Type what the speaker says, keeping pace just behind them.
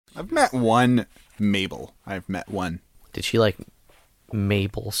I've met one Mabel. I've met one. Did she like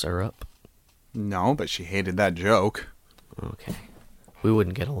maple syrup? No, but she hated that joke. Okay. We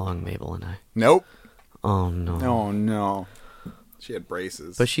wouldn't get along, Mabel and I. Nope. Oh, no. Oh, no. She had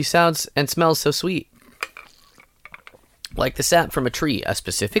braces. But she sounds and smells so sweet. Like the sap from a tree, a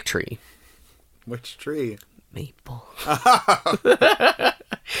specific tree. Which tree? Maple.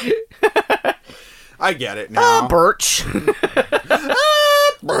 I get it now. Birch.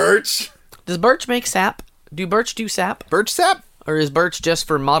 Birch. Does birch make sap? Do birch do sap? Birch sap? Or is birch just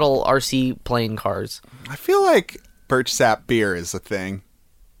for model RC plane cars? I feel like birch sap beer is a thing.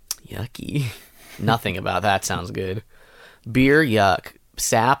 Yucky. Nothing about that sounds good. Beer, yuck.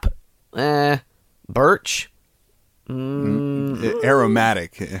 Sap, birch.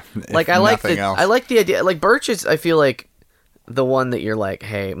 Aromatic. Like I like the idea. Like birch is, I feel like the one that you're like,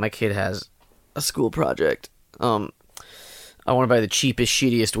 hey, my kid has a school project. I want to buy the cheapest,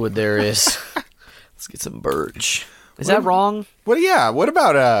 shittiest wood there is. Let's get some birch. Is that wrong? What? Yeah. What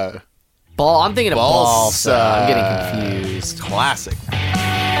about ball? I'm thinking of balsa. I'm getting confused. Classic.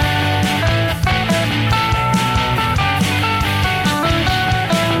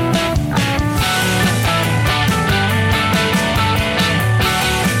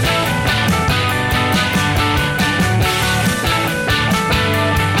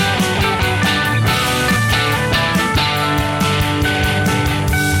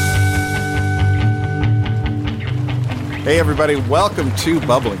 Hey everybody, welcome to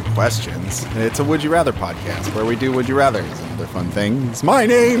Bubbling Questions. It's a Would You Rather podcast where we do Would You Rathers and other fun things. My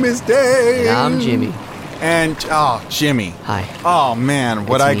name is Dane. And I'm Jimmy. And, Jimmy. Hi. Oh man,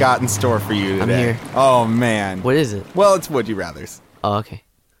 what I got in store for you today. I'm here. Oh man. What is it? Well, it's Would You Rathers. Oh, okay.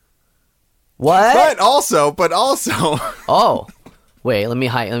 What? But also. Oh. Wait, let me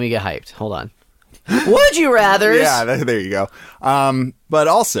get hyped. Hold on. Would you rather? Yeah, there you go. But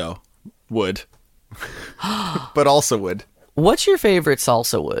also would. But also would. What's your favorite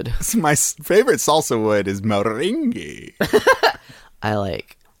salsa wood? My favorite salsa wood is merengue. I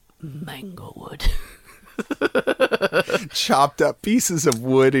like mango wood. Chopped up pieces of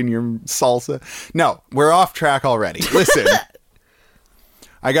wood in your salsa. No, we're off track already. Listen.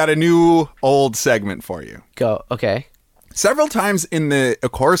 I got a new old segment for you. Go. Okay. Several times in the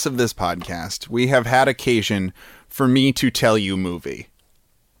course of this podcast, we have had occasion for me to tell you movie.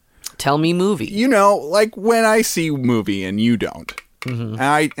 Tell me movie. You know, like when I see movie and you don't.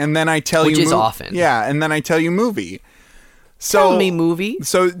 Mm-hmm. And then I tell you... Which is often. Yeah, and then I tell you movie. So, tell me movie.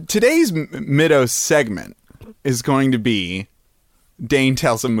 So today's Middo segment is going to be Dane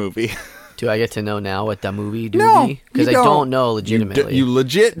tells a movie. Do I get to know now what the movie do? No, because I don't know legitimately. You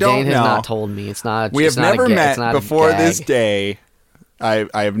legit don't know. Dane has not told me. It's not. We have never met before this gag. day. I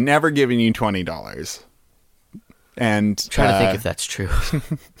have never given you $20. And I'm trying to think if that's true.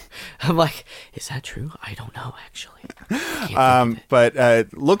 I'm like, is that true? I don't know, actually.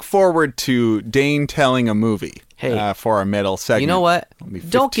 But look forward to Dane telling a movie for our middle segment. You know what?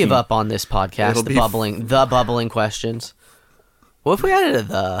 Don't give up on this podcast. The bubbling questions. What if we added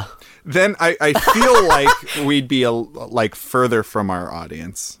the? Then I feel like we'd be like further from our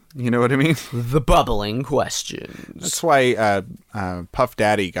audience. You know what I mean? The bubbling questions. That's why Puff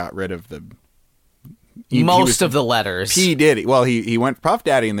Daddy got rid of the. Most of the letters. P. Diddy. Well, he went Puff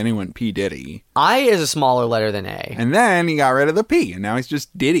Daddy and then he went P. Diddy. I is a smaller letter than A. And then he got rid of the P and now he's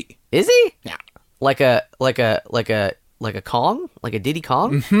just Diddy. Is he? Yeah. Like a Kong? Like a Diddy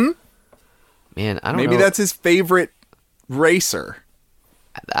Kong? Mm-hmm. Man, I don't know. Maybe that's his favorite racer.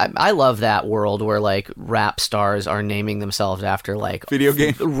 I love that world where like rap stars are naming themselves after like video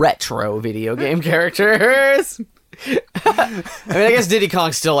game retro video game characters. I mean, I guess Diddy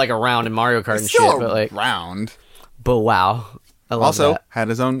Kong's still like around in Mario Kart and shit, but like around. But wow, I love also that. Had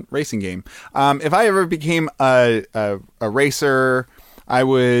his own racing game. If I ever became a racer, I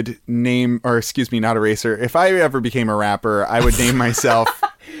would name, or excuse me, not a racer. If I ever became a rapper, I would name myself.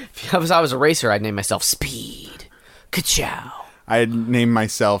 If I was a racer, I'd name myself Speed. Ka-chow. I'd name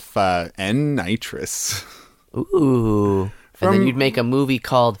myself N-Nitrous. Ooh. And then you'd make a movie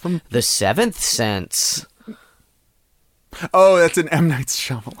called The Seventh Sense. Oh, that's an M. Night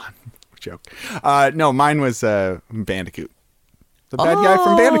Shyamalan joke. No, mine was Bandicoot. The bad guy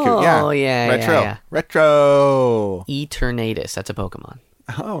from Bandicoot. Yeah. Oh, yeah. Retro. Yeah. Retro. Eternatus. That's a Pokemon.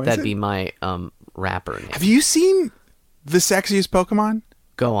 Oh, That'd be my rapper name. Have you seen the sexiest Pokemon?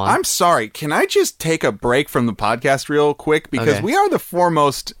 Go on. I'm sorry. Can I just take a break from the podcast real quick? Because we are the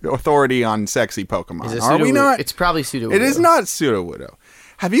foremost authority on sexy Pokemon. Are we not? It's probably Sudowoodo. It is not Sudowoodo.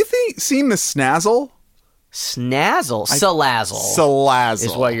 Have you seen the Snazzle? Snazzle. Salazzle. Salazzle.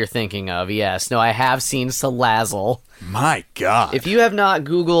 Is what you're thinking of, yes. No, I have seen Salazzle. My God. If you have not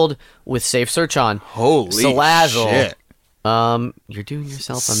Googled with safe search on, holy Salazzle, shit. You're doing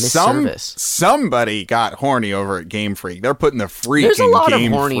yourself a misservice. Somebody got horny over at Game Freak. They're putting the freaking There's a lot of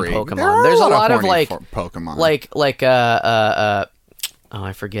Game horny Freak. Pokemon. There's a lot of like Pokemon. Oh,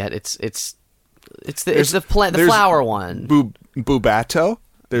 I forget. It's the flower one. Bubato.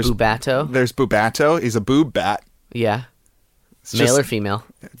 Bubato. There's Bubato. He's a boob bat. Yeah. It's Male or female?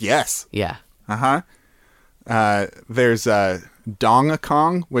 Yes. Yeah. There's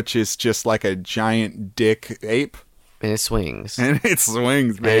Dongakong, which is just like a giant dick ape. And it swings. And it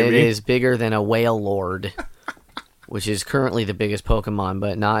swings, baby. And it is bigger than a whale lord, which is currently the biggest Pokemon,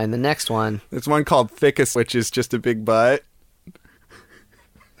 but not in the next one. There's one called Thickus, which is just a big butt.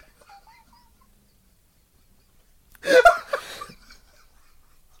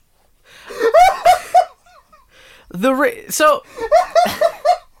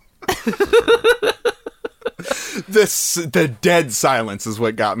 The dead silence is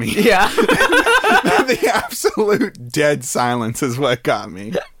what got me. Yeah. The absolute dead silence is what got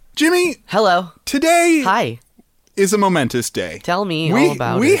me. Jimmy. Hello. Today. Hi. Is a momentous day. Tell me all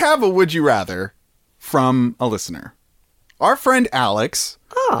about it. We have a Would You Rather from a listener. Our friend Alex,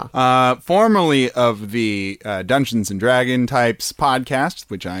 formerly of the Dungeons and Dragon Types podcast,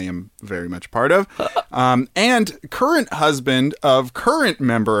 which I am very much a part of, and current husband of current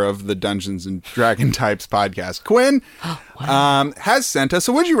member of the Dungeons and Dragon Types podcast, Quinn, has sent us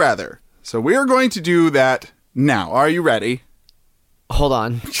a Would You Rather. So we are going to do that now. Are you ready? Hold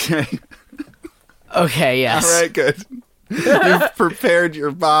on. Okay, yes. All right, good. You've prepared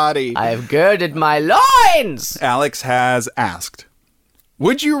your body. I have girded my loins! Alex has asked,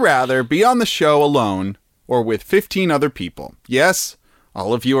 would you rather be on the show alone or with 15 other people? Yes,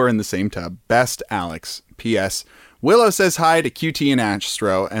 all of you are in the same tub. Best, Alex. P.S. Willow says hi to QT and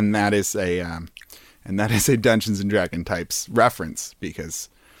Astro, and that is a Dungeons and Dragon Types reference, because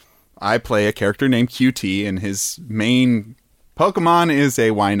I play a character named QT, and his main Pokemon is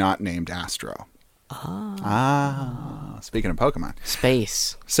a why not named Astro. Speaking of Pokemon.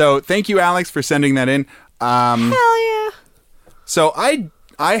 Space. So thank you, Alex, for sending that in. Hell yeah. So I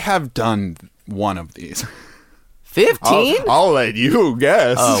have done one of these. 15? I'll let you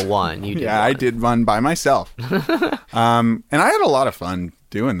guess. Oh, one. You did one. I did one by myself. And I had a lot of fun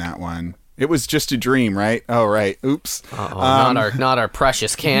doing that one. It was just a dream, right? Oh, right. Oops. Not our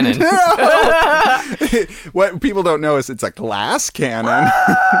precious cannon. What people don't know is it's a glass cannon.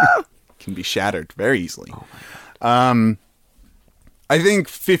 Can be shattered very easily. Oh my God. I think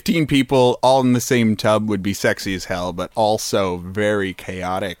 15 people all in the same tub would be sexy as hell, but also very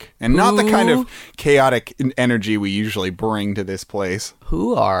chaotic. And not the kind of chaotic energy we usually bring to this place.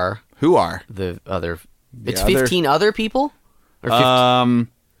 Who are the other... It's 15 other people? Or 15?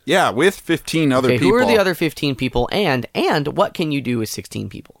 Yeah, with 15 other people. Who are the other 15 people, and what can you do with 16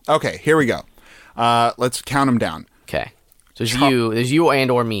 people? Okay, here we go. Let's count them down. Okay. So there's you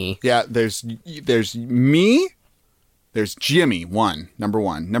and or me. Yeah, there's me. There's Jimmy, number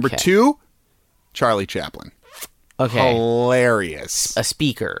one. Number two, Charlie Chaplin. Okay. Hilarious. A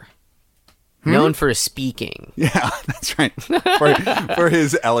speaker. Known for his speaking. Yeah, that's right. For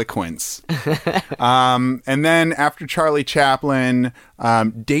his eloquence. And then after Charlie Chaplin,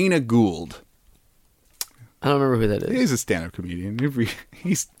 Dana Gould. I don't remember who that is. He's a stand-up comedian.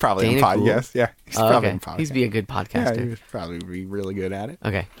 He's probably Dana on podcast. Yeah, he's probably on podcast. He'd be a good podcaster. Yeah, he'd probably be really good at it.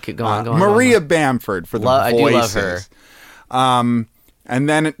 Okay, go on. Maria Bamford for the voices. I do love her. And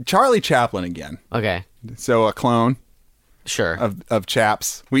then Charlie Chaplin again. Okay. So a clone. Sure. Of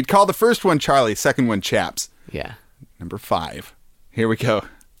Chaps. We'd call the first one Charlie, second one Chaps. Yeah. Number 5. Here we go.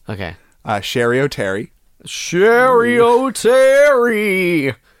 Okay. Sherry O'Terry. Sherry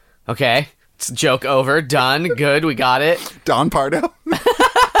O'Terry. Okay. Joke over. Done. Good. We got it. Don Pardo.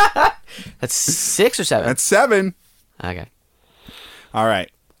 That's 6 or 7? That's 7. Okay. All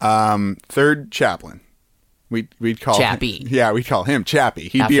right. Third Chaplin. We'd call Chappie. Him, yeah, we'd call him Chappie.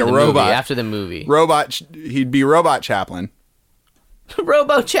 He'd after be a robot. Movie, after the movie. He'd be Robot Chaplin.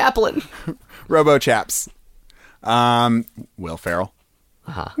 Robo Chaplin. Robo Chaps. Will Ferrell.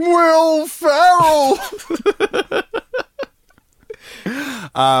 Uh-huh. Will Ferrell.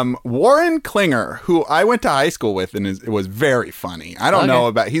 Warren Klinger, who I went to high school with, and it was very funny. I don't know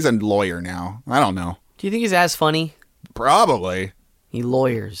about. He's a lawyer now. I don't know. Do you think he's as funny? Probably. He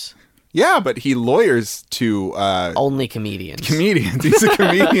lawyers. Yeah, but he lawyers to only comedians. Comedians. He's a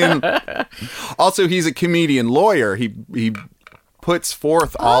comedian. Also, he's a comedian lawyer. He puts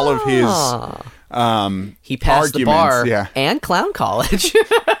forth all of his he passed arguments. the bar yeah. and clown college.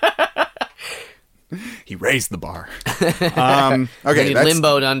 He raised the bar. Okay, he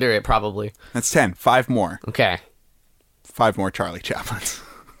limboed under it, probably. That's 10. 5 more. Okay. 5 more Charlie Chaplins.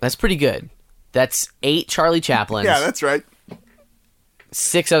 That's pretty good. That's 8 Charlie Chaplins. Yeah, that's right.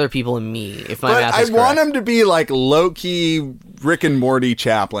 6 other people and me, if my math is correct. I want them to be like low-key Rick and Morty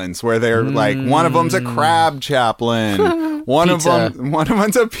Chaplins, where they're like, one of them's a crab Chaplin. One of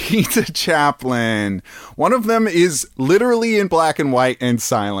them's a pizza Chaplin. One of them is literally in black and white and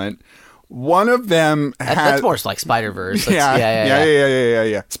silent. One of them has... That's more like Spider-Verse.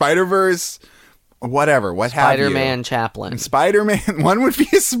 Yeah. Spider-Verse, whatever. What have you? Spider-Man Chaplin. Spider-Man. One would be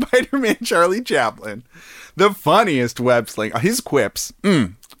a Spider-Man Charlie Chaplin. The funniest web sling. His quips.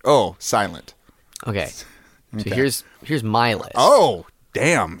 Oh, silent. Okay. So here's my list. Oh,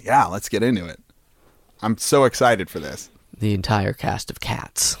 damn. Yeah, let's get into it. I'm so excited for this. The entire cast of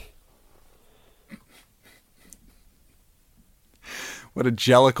Cats. What a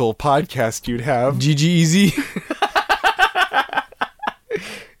jellicle podcast you'd have. GG easy.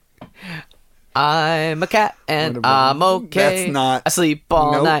 I'm a cat and I'm okay. That's not. I sleep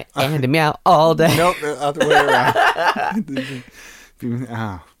all night and I meow all day. Nope, the other way around.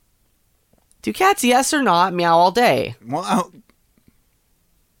 Do cats, yes or not, meow all day? Well,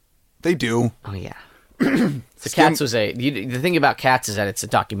 they do. Oh, yeah. So Cats was the thing about Cats is that it's a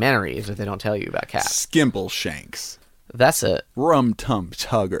documentary, is what they don't tell you about cats. Skimble Shanks. That's a... Rum Tum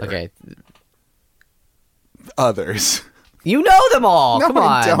Tugger. Okay. Others. You know them all. No, come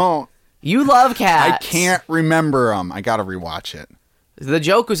on. I don't. You love cats. I can't remember them. I gotta rewatch it. The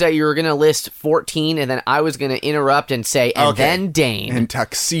joke was that you were gonna list 14, and then I was gonna interrupt and say, and then Dane. And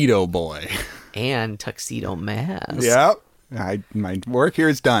Tuxedo Boy. And Tuxedo Mask. Yep. My work here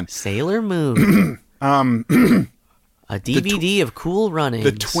is done. Sailor Moon. A DVD of Cool Runnings.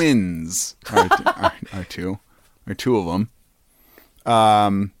 The twins are two of them.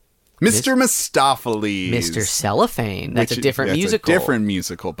 Mr. Mistopheles. Mr. Cellophane. That's a different musical. A different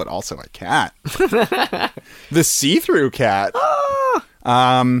musical, but also a cat. The see-through cat.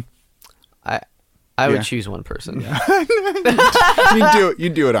 I would choose one person. Yeah. You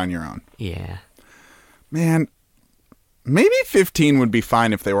do it on your own. Yeah. Man, maybe 15 would be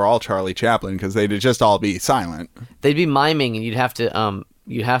fine if they were all Charlie Chaplin, because they'd just all be silent. They'd be miming, and you'd have to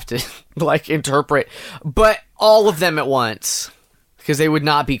like interpret, but all of them at once. Because they would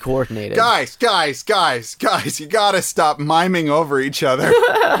not be coordinated. Guys, you gotta stop miming over each other.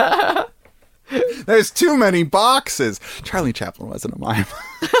 There's too many boxes. Charlie Chaplin wasn't a mime.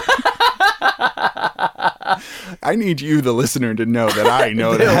 I need you, the listener, to know that I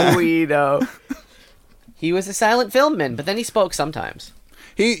know that. We know. He was a silent filmman, but then he spoke sometimes.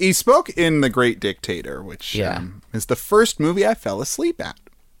 He spoke in The Great Dictator, which is the first movie I fell asleep at.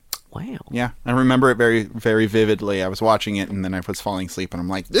 Wow. Yeah, I remember it very, very vividly. I was watching it, and then I was falling asleep, and I'm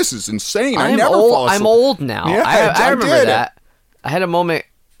like, this is insane. I never fall asleep. I'm old now. Yeah, I remember that. I had a moment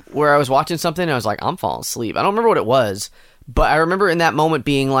where I was watching something, and I was like, I'm falling asleep. I don't remember what it was, but I remember in that moment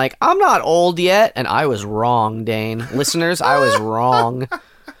being like, I'm not old yet, and I was wrong, Dane. Listeners, I was wrong.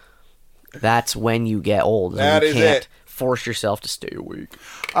 That's when you get old. That is it. Force yourself to stay awake.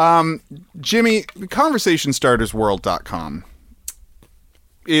 Jimmy, ConversationStartersWorld.com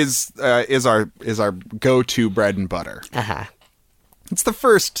is our go-to bread and butter. Uh-huh. It's the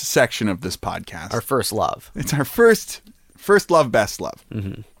first section of this podcast. Our first love. It's our first love, best love.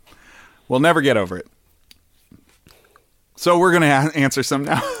 Mm-hmm. We'll never get over it. So we're going to answer some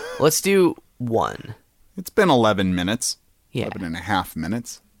now. Let's do one. It's been 11 minutes. Yeah. 11 and a half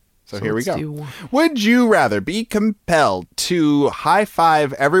minutes. So here we go. Would you rather be compelled to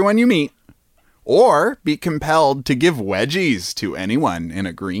high-five everyone you meet, or be compelled to give wedgies to anyone in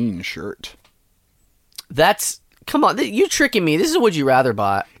a green shirt? Come on, you're tricking me. This is a Would You Rather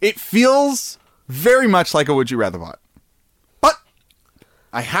bot. It feels very much like a Would You Rather bot. But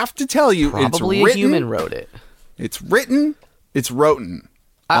I have to tell you, probably a human wrote it. It's written, it's wroten.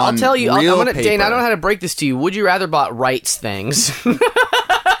 I'll tell you, Dane, I don't know how to break this to you. Would You Rather bot writes things.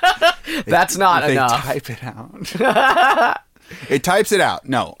 That's not enough. They type it out. It types it out.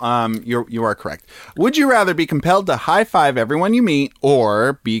 No, you are correct. Would you rather be compelled to high-five everyone you meet,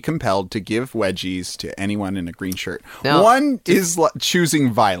 or be compelled to give wedgies to anyone in a green shirt? Now, one is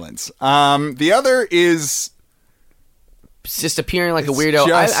choosing violence. The other is just appearing like a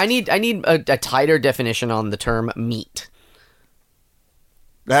weirdo. I need a tighter definition on the term meet.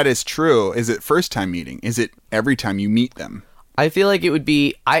 That is true. Is it first time meeting? Is it every time you meet them? I feel like it would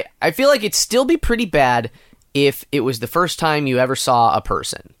be... I feel like it'd still be pretty bad if it was the first time you ever saw a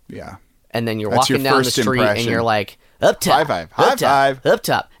person. Yeah. And then you're walking down the street and you're like, up top, high five. up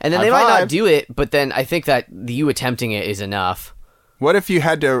top. And then they might not do it, but then I think that you attempting it is enough. What if you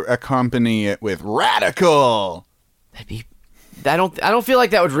had to accompany it with radical? I don't feel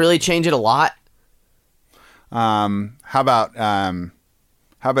like that would really change it a lot. How about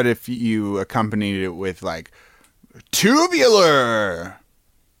if you accompanied it with like tubular?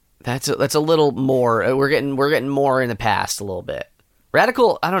 That's a little more. We're getting more in the past a little bit.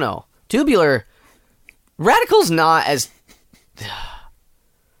 Radical, I don't know. Tubular. Radical's not as.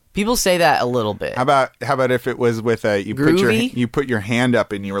 People say that a little bit. How about if it was with you put your hand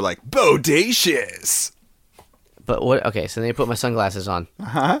up and you were like bodacious. But what? Okay, so then I put my sunglasses on.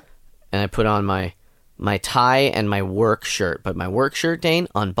 Uh-huh. And I put on my tie and my work shirt. But my work shirt, Dane,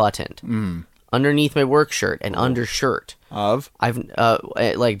 unbuttoned. Underneath my work shirt, an undershirt of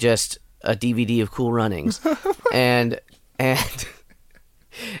like just a DVD of Cool Runnings, and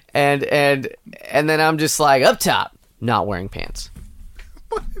then I'm just like up top, not wearing pants.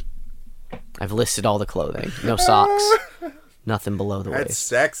 I've listed all the clothing. No socks. Nothing below the waist. That's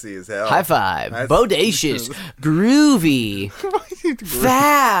sexy as hell. High five. That's bodacious. Groovy.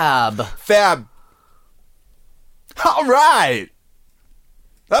 Fab. All right.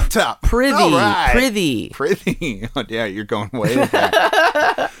 Up top. Prithee. All right. Prithee. Oh, yeah, you're going way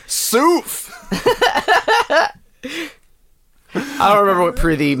back. Sooth. I don't remember what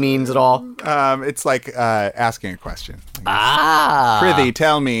prithee means at all. It's like asking a question. Prithee,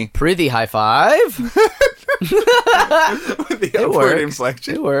 tell me. Prithee, high five. With the upward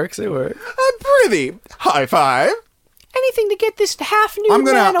inflection. It works. Prithee, high five. Anything to get this half new I'm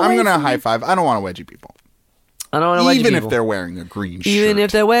gonna high five. I don't want to wedgie people. I don't want to wedgie people. Even if they're wearing a green shirt. Even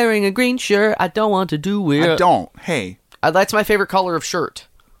if they're wearing a green shirt, I don't want to do it. I don't. Hey. That's my favorite color of shirt.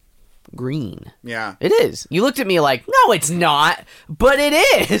 Green. Yeah. It is. You looked at me like, no, it's not. But it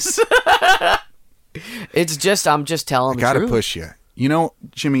is. It's just, I'm just telling the truth. I gotta push you. You know,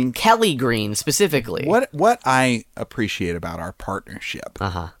 Jimmy. Kelly green, specifically. What I appreciate about our partnership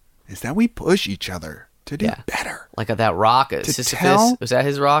is that we push each other to do better. Like that rock, Sisyphus. Was that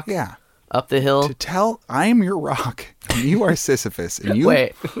his rock? Yeah. Up the hill. To tell, I am your rock, and you are Sisyphus, and you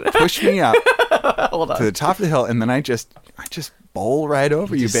push me up Hold on. to the top of the hill, and then I just bowl right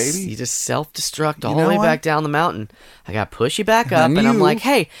over you, baby. You just self-destruct all the way back down the mountain. I got to push you back up, and I'm like,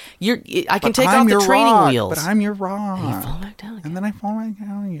 hey, I can take off the training wheels. But I'm your rock. And you fall back down again. And then I fall back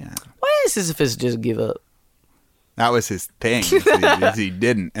down again. Why does Sisyphus just give up? That was his thing. He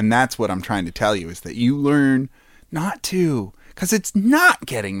didn't. And that's what I'm trying to tell you, is that you learn not to. Because it's not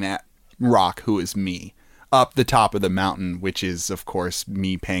getting that rock, who is me, up the top of the mountain, which is, of course,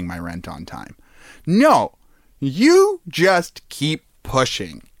 me paying my rent on time. No. You just keep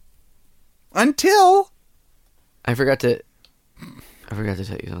pushing until I forgot to tell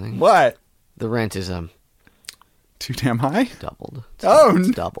you something. What? The rent is too damn high? Doubled. It's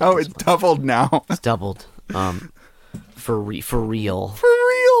doubled. Oh, it's doubled now. It's doubled. For real. For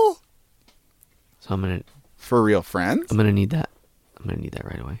real. So I'm gonna. For real, friends. I'm gonna need that.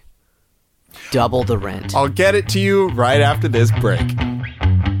 Right away. Double the rent. I'll get it to you right after this break.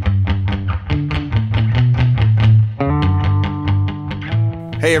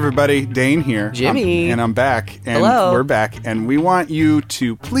 Hey everybody, Dane here. Jimmy. And I'm back. And hello. We're back. And we want you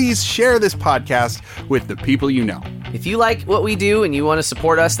to please share this podcast with the people you know. If you like what we do and you want to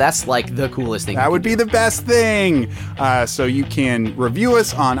support us, that's like the coolest thing. That would be the best thing. So you can review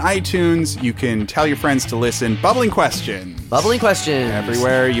us on iTunes. You can tell your friends to listen. Bubbling Questions.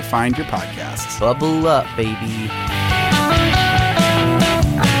 Everywhere you find your podcasts. Bubble up, baby.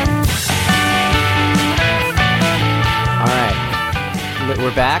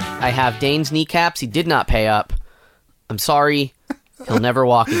 We're back. I have Dane's kneecaps. He did not pay up. I'm sorry. He'll never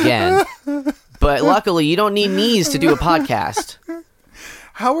walk again. But luckily, you don't need knees to do a podcast.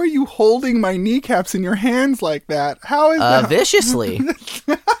 How are you holding my kneecaps in your hands like that? How is that? Viciously.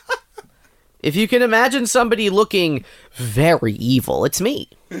 If you can imagine somebody looking very evil, it's me.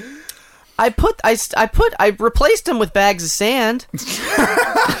 I replaced them with bags of sand.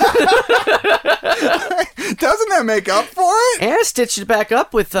 Doesn't that make up for it? And I stitched it back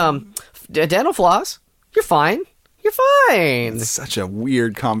up with dental floss. You're fine. It's such a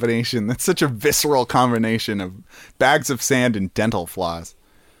weird combination. That's such a visceral combination of bags of sand and dental floss.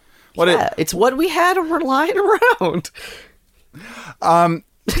 It's what we had lying around.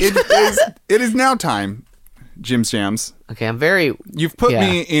 It is now time, Jim's Jams. Okay, You've put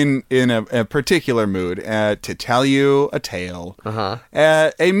me in a particular mood to tell you a tale.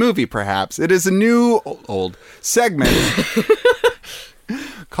 A movie, perhaps. It is a new old segment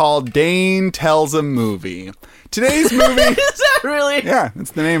called Dane Tells a Movie. Today's movie... Is that really? Yeah,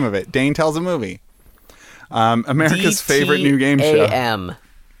 that's the name of it. Dane Tells a Movie. America's favorite new game show. DTAM.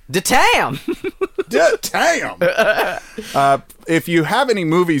 DTAM! Damn. If you have any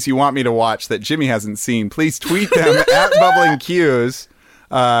movies you want me to watch that Jimmy hasn't seen, please tweet them at Bubbling Q's.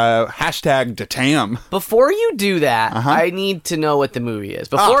 Hashtag Datam. Before you do that, I need to know what the movie is.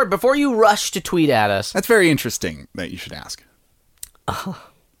 Before you rush to tweet at us. That's very interesting that you should ask.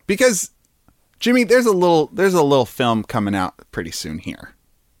 Because, Jimmy, there's a little film coming out pretty soon here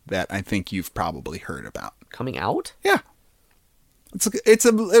that I think you've probably heard about. Coming out? Yeah. It's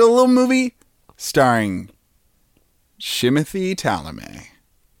a little movie starring Timothée Chalamet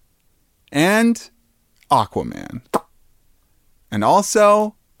and Aquaman. And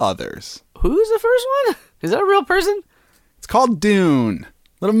also others. Who's the first one? Is that a real person? It's called Dune.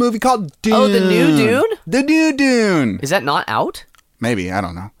 Little movie called Dune. Oh, the new Dune? The new Dune. Is that not out? Maybe. I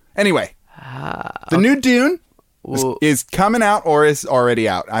don't know. Anyway. The new Dune is coming out or is already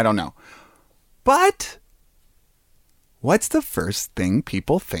out. I don't know. But what's the first thing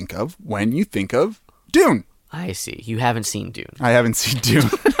people think of when you think of Dune? I see. You haven't seen Dune. I haven't seen Dune.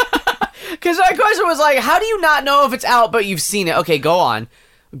 Because my question was like, how do you not know if it's out, but you've seen it? Okay, go on.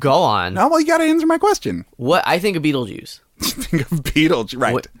 Oh, well, you got to answer my question. What? I think of Beetlejuice. Think of Beetlejuice,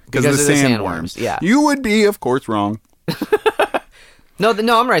 right. Because of the sandworms. Yeah. You would be, of course, wrong. No,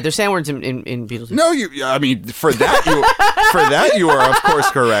 I'm right. There's sandworms in Beetlejuice. No, for that you are, of course,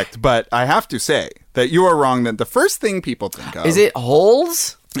 correct. But I have to say that you are wrong, that the first thing people think of... Is it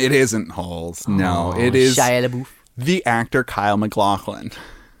holes? It isn't holes. No, it is Shia LaBeouf. The actor Kyle MacLachlan.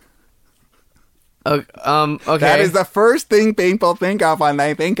 Okay. That is the first thing people think of when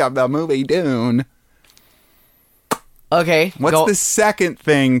they think of the movie Dune. Okay. What's the second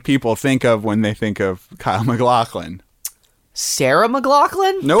thing people think of when they think of Kyle MacLachlan? Sarah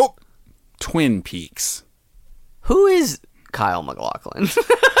McLachlan? Nope. Twin Peaks. Who is Kyle MacLachlan?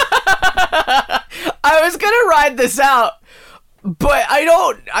 I was gonna ride this out, but I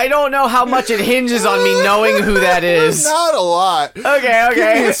don't know how much it hinges on me knowing who that is. Not a lot. Okay.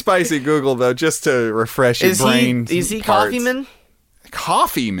 Give me a spicy Google though, just to refresh your brain. Is he Coffeeman?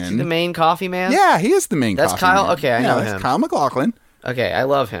 Coffeeman? The main coffee man? Yeah, he is the main coffee man. That's Kyle? Okay, I know him. That's Kyle MacLachlan. Okay, I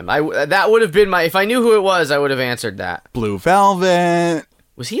love him. That would have been if I knew who it was, I would have answered that. Blue Velvet.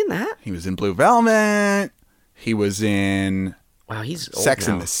 Was he in that? He was in Blue Velvet. He was in... Wow, he's old Sex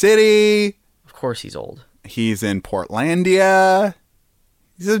now. and the City. Of course he's old. He's in Portlandia.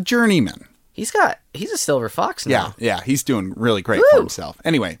 He's a journeyman. He's a silver fox now. Yeah, he's doing really great for himself.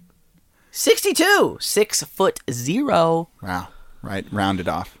 Anyway. 62. 6'0". Wow. Right, rounded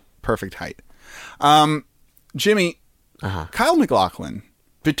off. Perfect height. Jimmy, Kyle MacLachlan,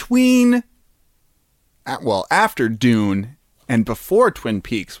 after Dune and before Twin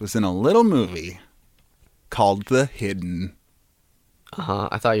Peaks, was in a little movie called The Hidden.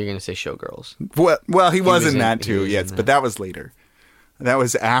 I thought you were going to say Showgirls. Well, he was in that too, yes, but that was later. That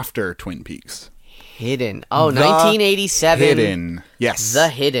was after Twin Peaks. Hidden. Oh, 1987. Hidden. Yes. The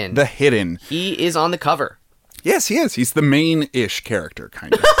Hidden. The Hidden. He is on the cover. Yes, he is. He's the main-ish character,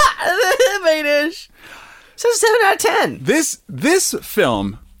 kind of. Main-ish. So 7 out of 10. This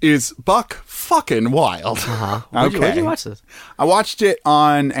film is buck fucking wild. Where'd you watch this? I watched it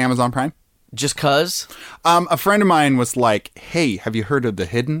on Amazon Prime. Just cuz? A friend of mine was like, hey, have you heard of The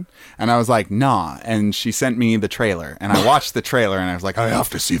Hidden? And I was like, nah. And she sent me the trailer. And I watched the trailer and I was like, I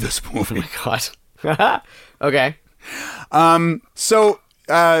have to see this movie. Oh my God. Okay.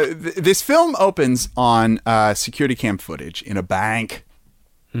 This film opens on security cam footage in a bank.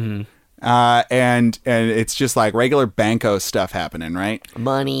 Mm-hmm. And it's just like regular banko stuff happening, right?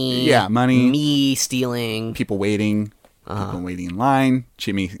 Money. Yeah, money. Me stealing. People waiting. People waiting in line.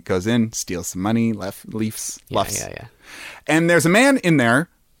 Jimmy goes in, steals some money, leaves. Yeah. And there's a man in there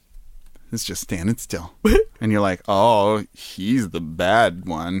who's just standing still. And you're like, oh, he's the bad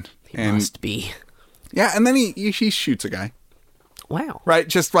one. He must be. Yeah, and then he shoots a guy. Wow. Right,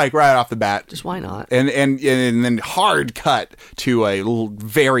 just like right off the bat. Just why not? And then hard cut to a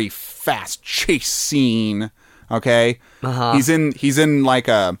very fast chase scene. Okay? He's in like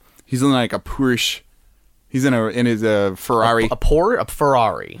a Porsche. He's in his Ferrari. A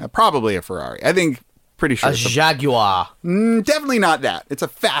Ferrari. Probably a Ferrari. I think pretty sure a Jaguar. Definitely not that. It's a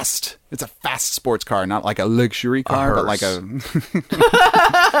fast sports car, not like a luxury car, but like a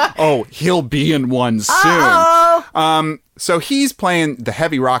oh, he'll be in one soon. Uh-oh. So he's playing the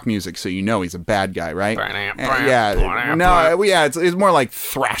heavy rock music, so you know he's a bad guy, right? It's more like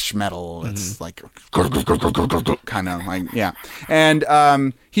thrash metal. It's like kind of like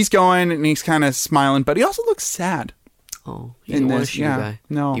and he's going and he's kind of smiling, but he also looks sad. Oh, he didn't want to shoot a guy.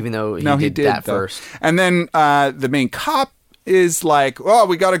 No. Even though he did that though. first. And then the main cop is like, oh,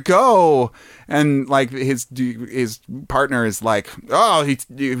 we gotta go. And like his partner is like, oh,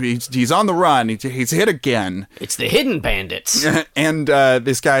 he's on the run. He's hit again. It's the hidden bandits. And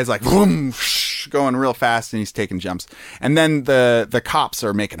this guy's like, boom, going real fast, and he's taking jumps. And then the cops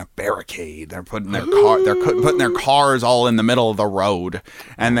are making a barricade. They're putting their cars all in the middle of the road,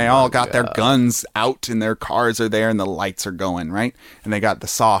 and they all got their guns out, and their cars are there, and the lights are going right. And they got the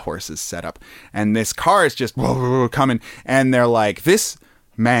sawhorses set up, and this car is just coming, and they're like, this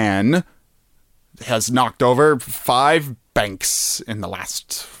man has knocked over 5 banks in the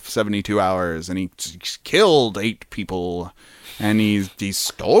last 72 hours, and he's killed 8 people, and he's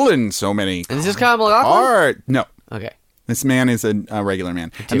stolen so many. And is this Kyle MacLachlan? No. Okay. This man is a regular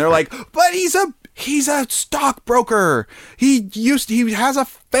man. And they're like, but he's a stockbroker. He has a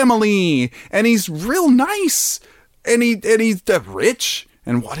family, and he's real nice, and he's rich.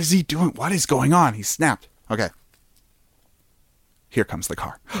 And what is he doing? What is going on? He snapped. Okay. Here comes the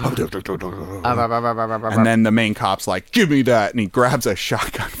car. And then the main cop's like, give me that. And he grabs a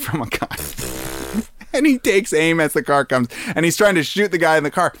shotgun from a guy. And he takes aim as the car comes. And he's trying to shoot the guy in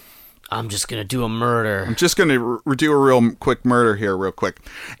the car. I'm just going to do a murder. I'm just going to do a real quick murder here real quick.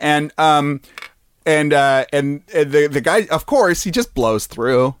 And the guy, of course, he just blows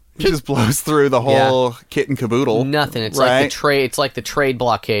through. He just blows through the whole kit and caboodle. Nothing. It's right? It's like the trade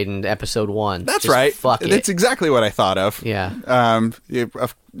blockade in episode 1. That's just right. Fuck it. That's exactly what I thought of. Yeah.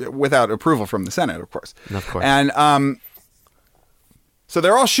 Without approval from the Senate, of course. Of course. And so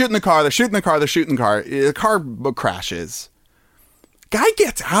they're all shooting the car. They're shooting the car. The car crashes. Guy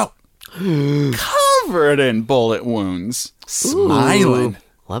gets out, covered in bullet wounds, smiling. Ooh,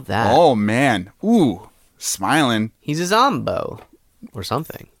 love that. Oh man. Ooh, smiling. He's a zombo or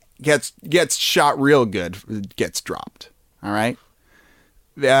something. Gets shot real good. Gets dropped. All right.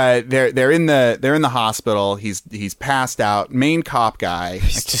 They're in the hospital. He's passed out. Main cop guy.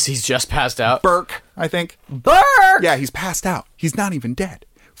 He's just passed out. Burke, I think. Burke. Yeah, he's passed out. He's not even dead.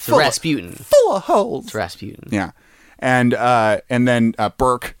 It's Rasputin. Full of holes. It's Rasputin. Yeah, and then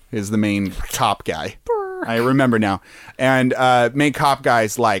Burke is the main cop guy. Burke. I remember now. And main cop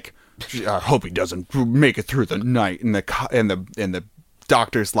guy's like, I hope he doesn't make it through the night. And the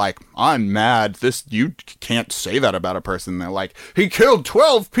doctor's like, I'm mad. You can't say that about a person. They're like, he killed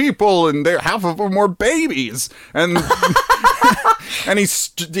 12 people, and half of them were babies, and and he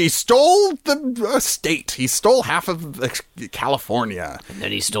stole the state. He stole half of California, and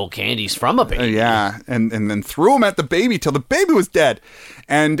then he stole candies from a baby. Yeah, and then threw them at the baby till the baby was dead,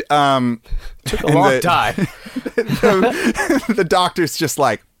 and took a long time. The doctor's just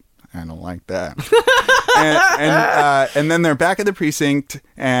like, I don't like that. and then they're back at the precinct,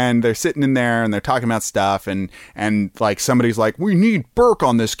 and they're sitting in there, and they're talking about stuff, and like somebody's like, we need Burke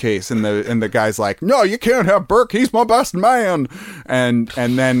on this case, and the guy's like, no, you can't have Burke, he's my best man. And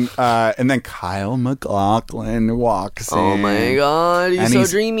then Kyle MacLachlan walks in. Oh my god, he's so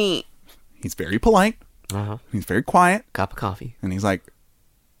dreamy. He's very polite. He's very quiet. Cup of coffee. And he's like,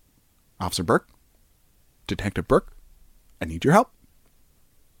 Officer Burke, Detective Burke, I need your help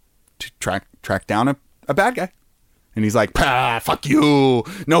to track down a bad guy. And he's like, fuck you,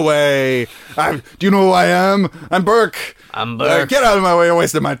 no way. Do you know who I am? I'm Burke. Get out of my way, you're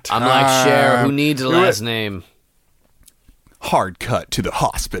wasting my time. I'm like Cher, who needs a last name. Hard cut to the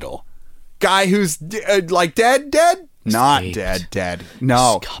hospital. Guy who's like dead? Not dead.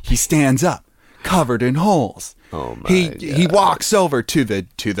 No, he stands up, covered in holes. Oh my God. He walks over to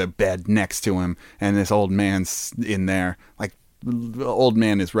the bed next to him, and this old man's in there. Like, old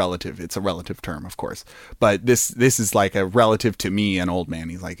man is relative. It's a relative term, of course. But this is like a relative to me, an old man.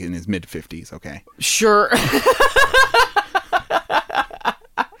 He's like in his mid-50s, okay? Sure.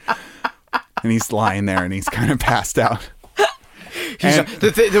 And he's lying there, and he's kind of passed out.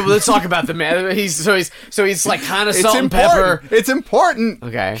 Let's talk about the man. He's like kind of salt and pepper. It's important.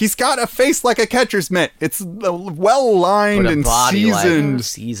 Okay. He's got a face like a catcher's mitt. It's well lined and seasoned. Like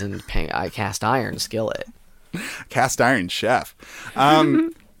seasoned cast iron skillet. Cast iron chef.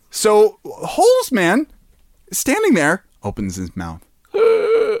 So Holes Man, standing there, opens his mouth.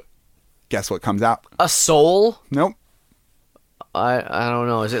 Guess what comes out? A soul? Nope. I don't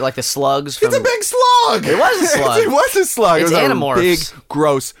know. Is it like the slugs? From... It's a big slug. It was a slug. It was a slug. It's it was Animorphs. A big,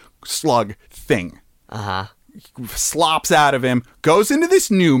 gross slug thing. Slops out of him. Goes into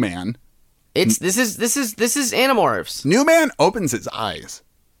this new man. This is Animorphs. New man opens his eyes.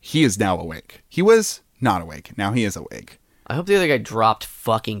 He is now awake. He was not awake. Now he is awake. I hope the other guy dropped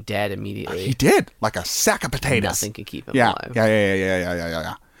fucking dead immediately. He did, like a sack of potatoes. Nothing could keep him alive.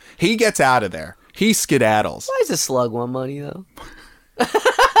 Yeah. He gets out of there. He skedaddles. Why does a slug want money, though?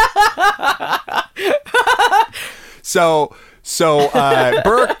 So So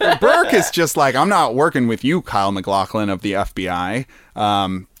Burke is just like, I'm not working with you, Kyle MacLachlan of the FBI.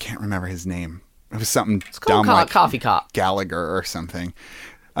 Can't remember his name. It was something dumb like Coffee Cop Gallagher or something.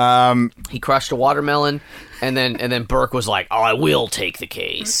 He crushed a watermelon, and then Burke was like, "Oh, I will take the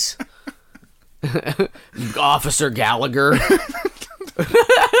case." Officer Gallagher.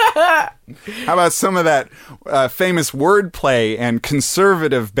 How about some of that famous wordplay and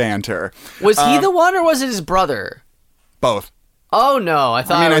conservative banter? Was he the one, or was it his brother? Both. Oh no, I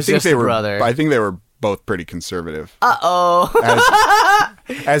thought it was just the brother. I think they were both pretty conservative. Uh-oh.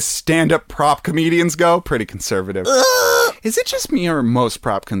 As stand-up prop comedians go, pretty conservative. Is it just me, or most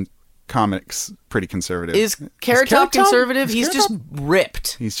prop comics pretty conservative? Is Carrot Top conservative? He's just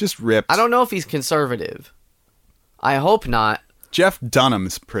ripped. He's just ripped. I don't know if he's conservative. I hope not. Jeff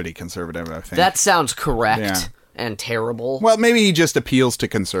Dunham's pretty conservative, I think. That sounds correct and terrible. Well, maybe he just appeals to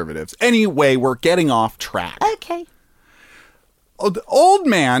conservatives. Anyway, we're getting off track. Okay. The old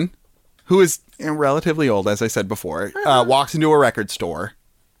man, who is relatively old, as I said before, walks into a record store,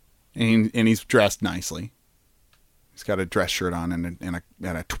 and he's dressed nicely. He's got a dress shirt on and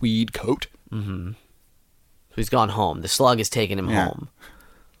a tweed coat. Mm-hmm. So he's gone home. The slug has taken him home.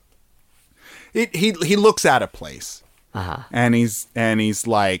 He looks at a place, and he's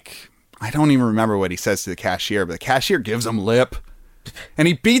like, I don't even remember what he says to the cashier, but the cashier gives him lip. And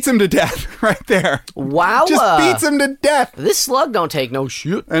he beats him to death right there. Wow. Just beats him to death. This slug don't take no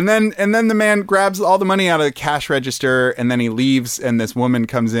shit. And then the man grabs all the money out of the cash register, and then he leaves, and this woman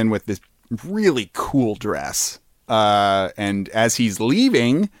comes in with this really cool dress. And as he's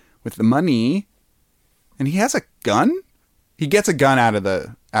leaving with the money, and he has a gun? He gets a gun out of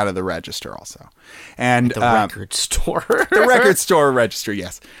the register also. And the record store. The record store register,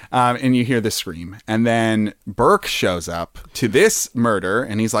 yes. And you hear the scream. And then Burke shows up to this murder,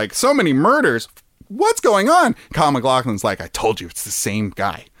 and he's like, so many murders. What's going on? Kyle MacLachlan's like, I told you, it's the same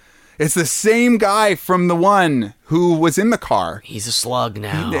guy. It's the same guy from the one who was in the car. He's a slug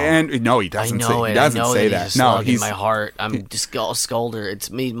now. And no, he doesn't. He doesn't say that. He's a slug in my heart. I'm just Skulder. It's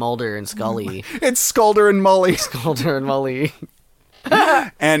me, Mulder, and Scully. It's Skulder and Mully. Skulder and Mully.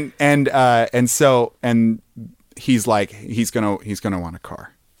 and he's like, he's gonna want a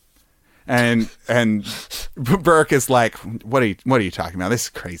car. And Burke is like, what are you talking about? This is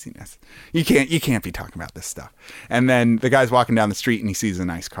craziness. You can't be talking about this stuff. And then the guy's walking down the street, and he sees a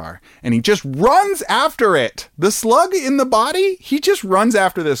nice car, and he just runs after it. The slug in the body, he just runs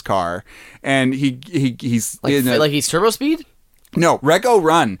after this car, and he's like he's turbo speed. No, Rego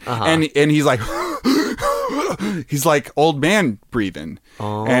run, and he's like, he's like old man breathing.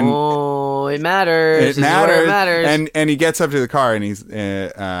 Oh, and it matters. It matters. It matters. And he gets up to the car, and he's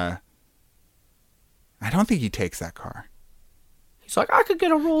I don't think he takes that car. He's like, I could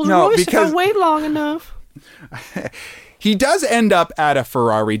get a Rolls Royce if I wait long enough. He does end up at a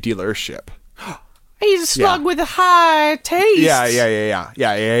Ferrari dealership. He's a slug with a high taste. Yeah.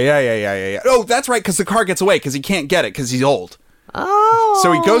 Oh, that's right, because the car gets away because he can't get it because he's old. Oh.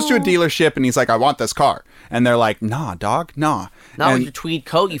 So he goes to a dealership, and he's like, I want this car. And they're like, nah, dog, nah. Not with your tweed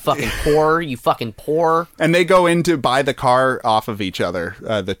coat, you fucking poor. And they go in to buy the car off of each other,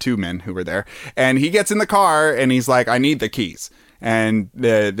 the two men who were there. And he gets in the car, and he's like, I need the keys. And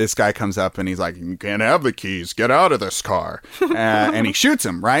this guy comes up, and he's like, you can't have the keys. Get out of this car. And he shoots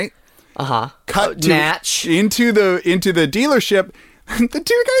him, right? Cut into the dealership. The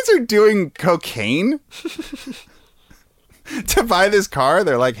two guys are doing cocaine to buy this car.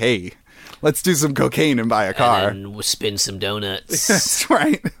 They're like, hey, let's do some cocaine and buy a car. And we'll spin some donuts. That's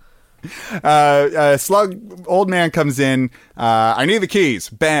right. Slug, old man comes in. I need the keys.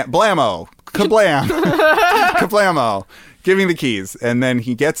 Blammo. Kablam. Kablamo. Giving the keys. And then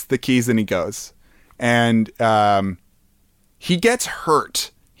he gets the keys and he goes. And he gets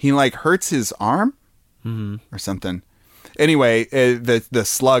hurt. He like hurts his arm or something. Anyway, the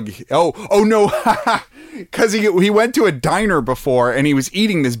slug. Oh no. Because he went to a diner before, and he was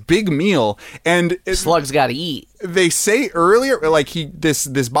eating this big meal, and slug's got to eat. They say earlier, like this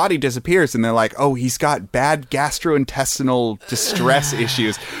body disappears, and they're like, "Oh, he's got bad gastrointestinal distress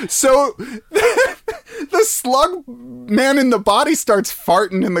issues." So the slug man in the body starts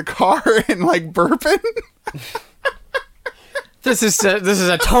farting in the car and like burping. This is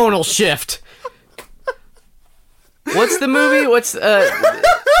a tonal shift. What's the movie? What's the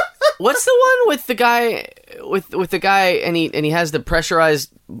one with the guy with the guy and he has the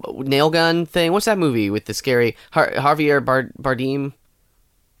pressurized nail gun thing? What's that movie with the scary Javier Bardem?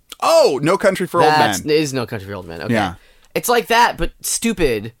 Oh, No Country for Old Men. It is No Country for Old Men. Okay. Yeah. It's like that, but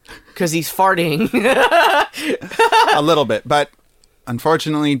stupid because he's farting. A little bit, but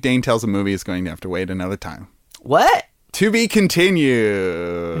unfortunately, Dane Tells a Movie is going to have to wait another time. What? To be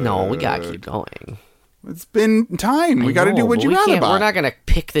continued. No, we gotta keep going. It's been time. We got to do Would You Rather Bot. We're not gonna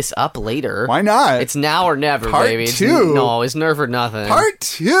pick this up later. Why not? It's now or never, Part baby. two. No, it's nerf or nothing. Part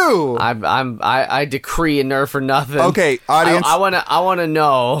 2. I decree a nerf or nothing. Okay, audience. I wanna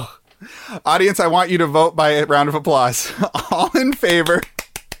know. Audience, I want you to vote by a round of applause. All in favor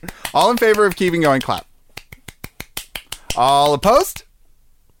of keeping going, clap. All opposed?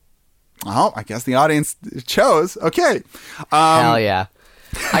 Oh, I guess the audience chose. Okay. Hell yeah.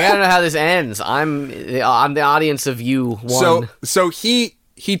 I gotta know how this ends. I'm the audience of you one. So he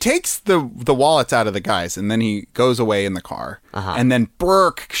takes the wallets out of the guys, and then he goes away in the car. And then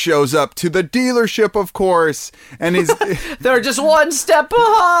Burke shows up to the dealership, of course, and he's they're just one step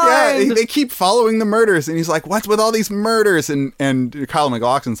behind. Yeah, they keep following the murders, and he's like, "What's with all these murders?" And Kyle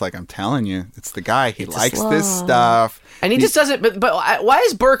MacLachlan's like, "I'm telling you, it's the guy. He likes this stuff." And he just doesn't. But why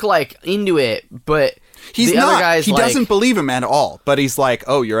is Burke like into it? But he's the not. Other guy's he like, doesn't believe him at all. But he's like,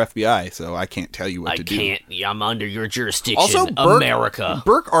 "Oh, you're FBI, so I can't tell you what to do." I can't. I'm under your jurisdiction. Also, America.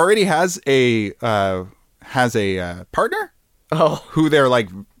 Burke already has a partner. Oh, who they're like,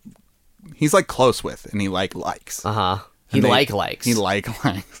 he's like close with, and he likes. He likes. He likes.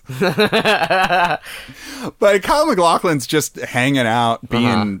 But Kyle MacLachlan's just hanging out,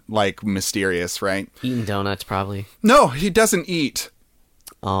 being like mysterious, right? Eating donuts, probably. No, he doesn't eat.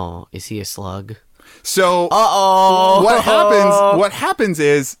 Oh, is he a slug? So, what happens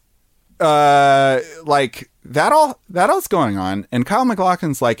is, like that all's going on, and Kyle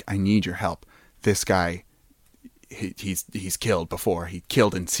MacLachlan's like, I need your help. This guy, he's killed before. He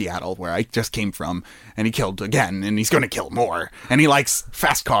killed in Seattle, where I just came from, and he killed again, and he's going to kill more. And he likes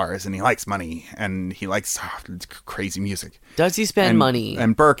fast cars, and he likes money, and he likes crazy music. Does he spend money?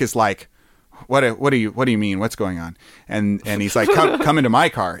 And Burke is like, what do you mean? What's going on? And he's like, come into my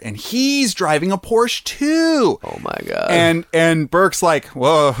car, and he's driving a Porsche too. Oh my god! And Burke's like,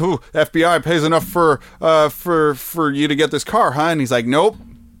 well, FBI pays enough for you to get this car, huh? And he's like, nope.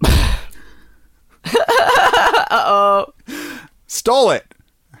 Uh-oh. Stole it.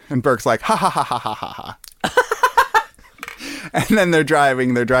 And Burke's like, ha ha ha ha ha ha ha. And then they're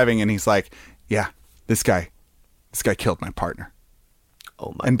driving, and he's like, yeah, this guy killed my partner.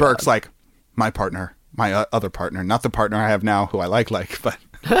 Oh my And God. Burke's like, my partner, my other partner, not the partner I have now who I like, but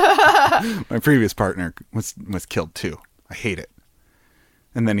my previous partner was killed too. I hate it.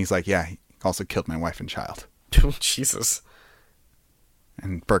 And then he's like, yeah, he also killed my wife and child. Jesus.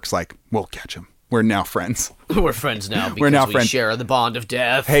 And Burke's like, we'll catch him. We're now friends. We're friends now because we share the bond of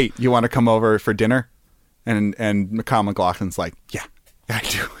death. Hey, you want to come over for dinner? And Kyle MacLachlan's like, yeah, I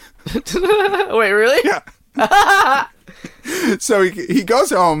do. Wait, really? Yeah. So he goes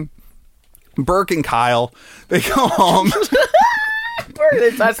home. Burke and Kyle, they go home.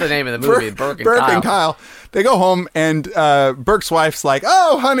 That's the name of the movie, Burke and Kyle. They go home, and Burke's wife's like,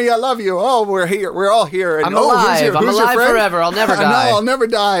 "Oh, honey, I love you. Oh, we're here. We're all here. And I'm alive. Who's I'm alive forever. I'll never die. No, I'll never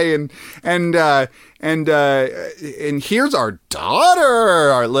die." And here's our daughter,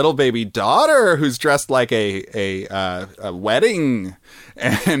 our little baby daughter, who's dressed like a wedding.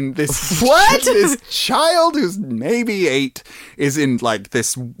 And this this child who's maybe 8 is in like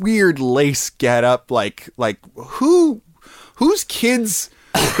this weird lace getup, like whose kids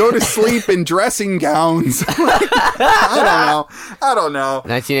go to sleep in dressing gowns. I don't know.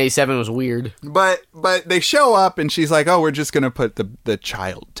 1987 was weird. But they show up, and she's like, "Oh, we're just gonna put the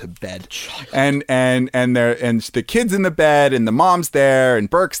child to bed." And the kid's in the bed, and the mom's there, and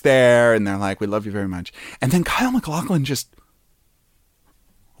Burke's there, and they're like, "We love you very much." And then Kyle MacLachlan just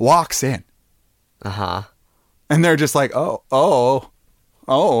walks in. And they're just like, oh,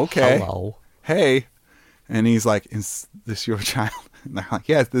 okay. Hello. Hey. And he's like, "Is this your child?" And they're like,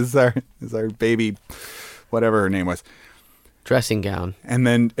 "Yes, this is our baby," whatever her name was. Dressing gown. And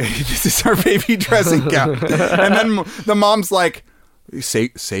then this is our baby dressing gown. And then the mom's like, say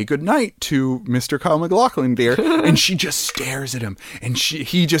goodnight to Mr. Kyle MacLachlan, dear. And she just stares at him, and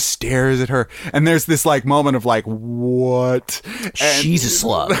he just stares at her. And there's this like moment of like, what? She's a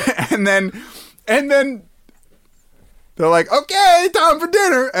slug. And then they're like, "Okay, time for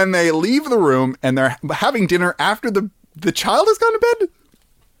dinner." And they leave the room, and they're having dinner after the child has gone to bed.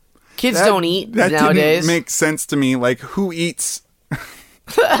 Kids don't eat that nowadays. Didn't make sense to me. Like, who eats?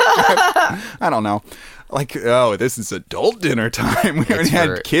 I don't know. Like, oh, this is adult dinner time. We already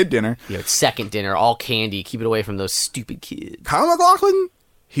had kid dinner. Yeah, it's second dinner, all candy. Keep it away from those stupid kids. Kyle MacLachlan,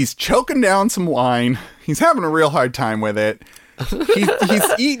 he's choking down some wine. He's having a real hard time with it.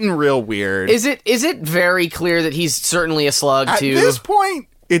 He's eating real weird. Is it very clear that he's certainly a slug At too? this point,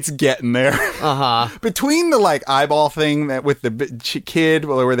 it's getting there. Between the like eyeball thing that with the kid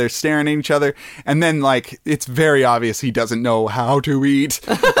where they're staring at each other, and then like it's very obvious he doesn't know how to eat,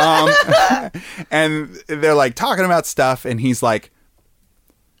 and they're like talking about stuff, and he's like,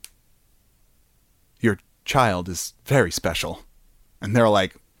 "Your child is very special," and they're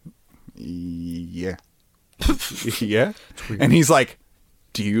like, "Yeah." Yeah. And he's like,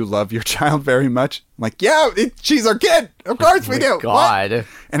 "Do you love your child very much?" I'm like, "Yeah, she's our kid. Of course we do." God. What?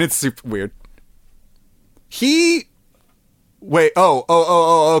 And it's super weird.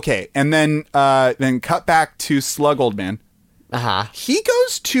 Okay. And then cut back to Slug Old Man. He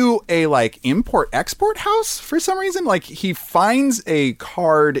goes to a like import-export house for some reason. Like he finds a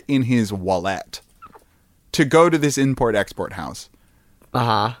card in his wallet to go to this import-export house.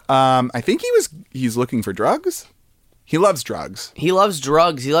 I think he's looking for drugs. He loves drugs. He loves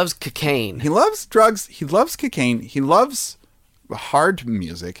drugs. He loves cocaine. He loves drugs. He loves cocaine. He loves hard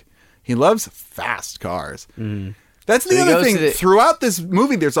music. He loves fast cars. That's the other thing. Throughout this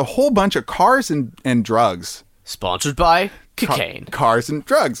movie, there's a whole bunch of cars and drugs. Sponsored by cocaine. Cars and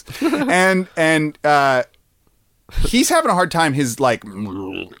drugs. and he's having a hard time. His like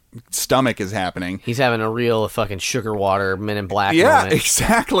stomach is happening. He's having a real fucking sugar water Men in Black moment.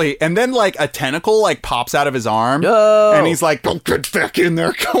 Exactly. And then like a tentacle like pops out of his arm. No. And he's like, "Don't get back in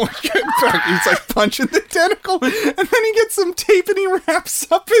there. Go get back." He's like punching the tentacle. And then he gets some tape and he wraps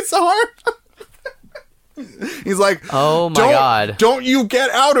up his arm. He's like, "Oh my God. Don't you get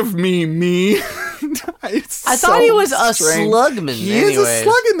out of me." I thought he was a slugman. He is a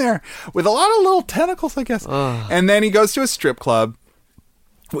slug in there with a lot of little tentacles, I guess. And then he goes to a strip club.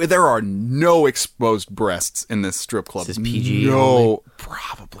 There are no exposed breasts in this strip club. Is this PG? No, only?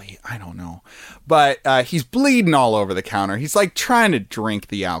 Probably. I don't know. But he's bleeding all over the counter. He's like trying to drink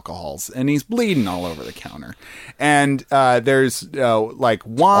the alcohols, and he's bleeding all over the counter. And there's like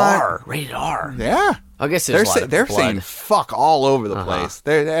one rated R. Yeah. I guess they're saying fuck all over the place.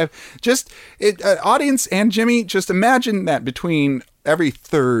 They have just audience and Jimmy. Just imagine that between every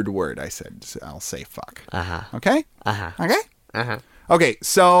third word I said, I'll say fuck. Okay. Okay. Okay,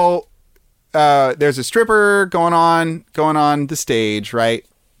 so there's a stripper going on the stage, right?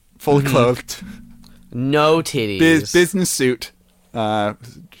 Fully clothed, no titties, business suit,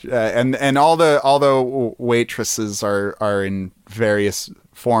 and all the waitresses are in various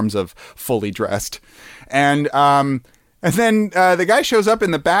forms of fully dressed, and then the guy shows up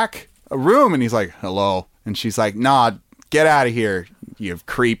in the back room and he's like, "Hello," and she's like, "Nah, get out of here, you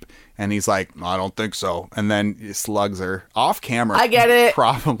creep." And he's like, "I don't think so." And then slugs are off camera. I get it.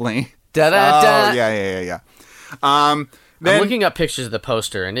 Probably. Da-da-da. Oh, yeah. I'm looking up pictures of the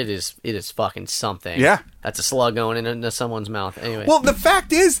poster, and it is fucking something. Yeah. That's a slug going into someone's mouth. Anyway. Well, the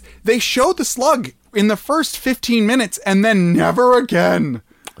fact is, they showed the slug in the first 15 minutes, and then never again.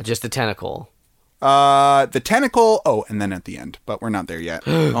 Just the tentacle. The tentacle. Oh, and then at the end. But we're not there yet.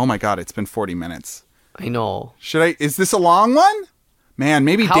 Oh, my God. It's been 40 minutes. I know. Is this a long one? Man,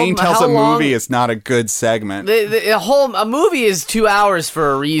 maybe Dane tells a movie is not a good segment. A movie is 2 hours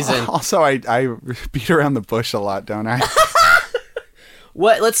for a reason. Also, I beat around the bush a lot, don't I?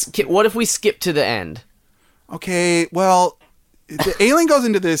 What if we skip to the end? Okay, well, the alien goes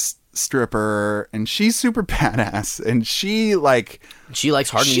into this stripper, and she's super badass, and she likes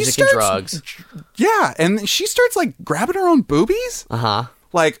hard music and drugs. Yeah, and she starts like grabbing her own boobies.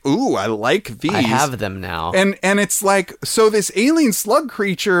 Like, ooh, I like these. I have them now. And it's like, so this alien slug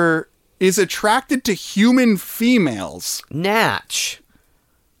creature is attracted to human females. Natch.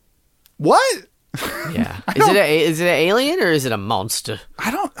 What? Yeah. Is it an alien or is it a monster?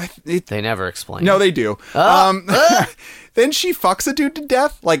 They never explain. No, they do. Then she fucks a dude to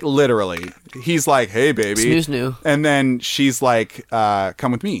death, like literally. He's like, "Hey, baby." Snooze new. And then she's like,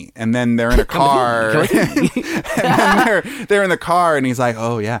 "Come with me." And then they're in a car. And then they're in the car, and he's like,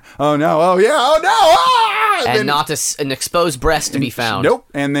 "Oh yeah, oh no, oh yeah, oh no!" Ah! And then, not an exposed breast to be found. Nope.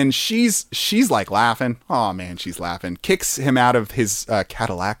 And then she's like laughing. Oh man, she's laughing. Kicks him out of his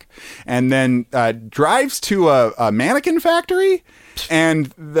Cadillac, and then drives to a mannequin factory. And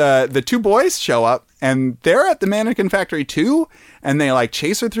the two boys show up, and they're at the mannequin factory too, and they like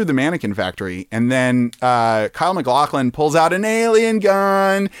chase her through the mannequin factory, and then Kyle MacLachlan pulls out an alien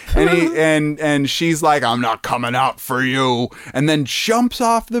gun, and and she's like, "I'm not coming out for you," and then jumps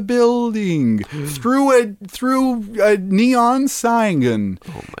off the building through a neon sign, and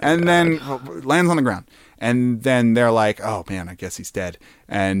then lands on the ground, and then they're like, "Oh man, I guess he's dead,"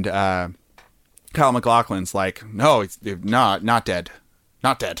 and Kyle MacLachlan's like, "No, he's not dead.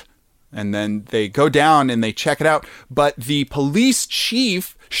 Not dead." And then they go down and they check it out. But the police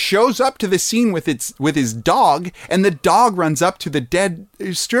chief shows up to the scene with his dog, and the dog runs up to the dead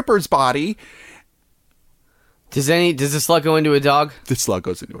stripper's body. Does the slug go into a dog? The slug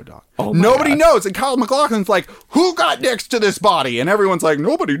goes into a dog. Oh, nobody knows. And Kyle MacLachlan's like, who got next to this body? And everyone's like,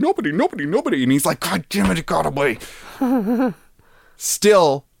 nobody. And he's like, God damn it, it got away.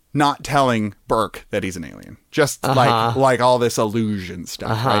 Still not telling Burke that he's an alien. Just like all this illusion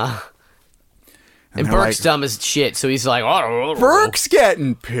stuff, right? And Burke's like, dumb as shit, so he's like, oh. Burke's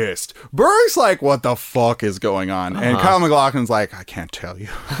getting pissed. Burke's like, what the fuck is going on? And Kyle MacLachlan's like, I can't tell you.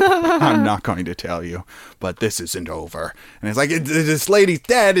 I'm not going to tell you, but this isn't over. And it's like, this lady's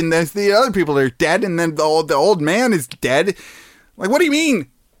dead, and the other people are dead, and then the old man is dead. Like, what do you mean?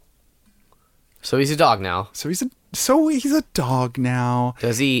 So he's a dog now. So he's a dog now.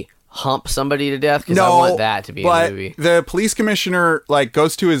 Does he hump somebody to death? Because I want that to be a movie. The police commissioner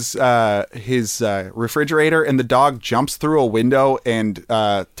goes to his refrigerator, and the dog jumps through a window and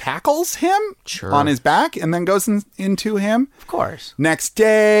tackles him on his back, and then goes into him. Of course. Next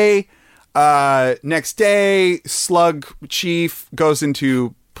day, Slug Chief goes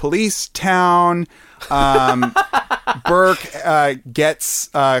into police town. Burke gets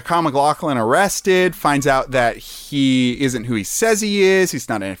Kyle MacLachlan arrested, finds out that he isn't who he says he is. He's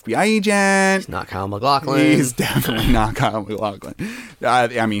not an FBI agent. He's not Kyle MacLachlan. He's definitely not Kyle MacLachlan.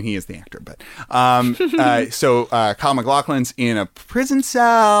 I mean, he is the actor, but so Kyle MacLachlan's in a prison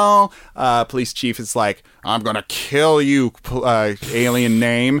cell. Police chief is like, I'm gonna kill you, alien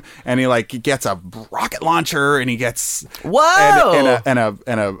name, and he gets a rocket launcher, and he gets and a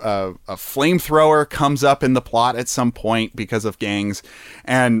flamethrower comes up in the plot at some point because of gangs,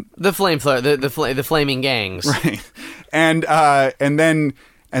 and the flamethrower, the flaming gangs, right? And then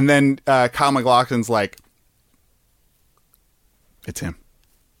Kyle MacLachlan's like, it's him,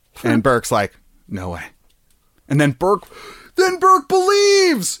 and Burke's like, no way, and then Burke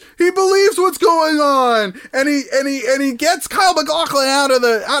believes. He believes what's going on, and he gets Kyle MacLachlan out of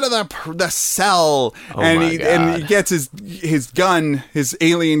the cell, and he gets his gun, his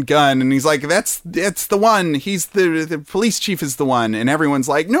alien gun, and he's like, that's the one. He's the police chief is the one, and everyone's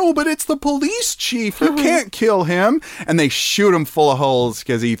like, no, but it's the police chief. You can't kill him, and they shoot him full of holes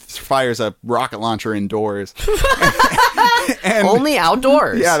because he fires a rocket launcher indoors. And only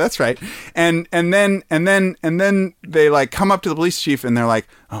outdoors. Yeah, that's right. And then they come up to the police chief, and they're like,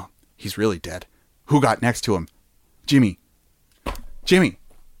 oh, he's really dead. Who got next to him? Jimmy.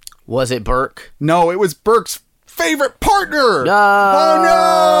 Was it Burke? No, it was Burke's favorite partner. No.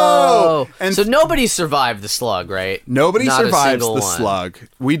 Oh no. And so nobody survived the slug, right? Nobody survives the slug.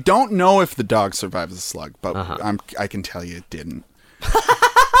 We don't know if the dog survives the slug, but I can tell you it didn't.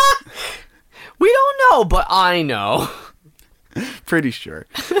 We don't know, but I know. Pretty sure.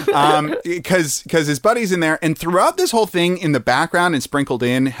 Because his buddy's in there, and throughout this whole thing, in the background and sprinkled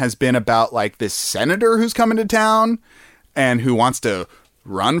in, has been about this senator who's coming to town and who wants to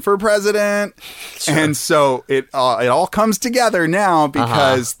run for president. Sure. And so it all comes together now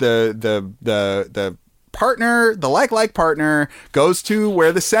because the partner, the like partner, goes to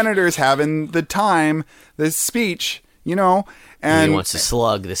where the senator's having the speech, and he wants to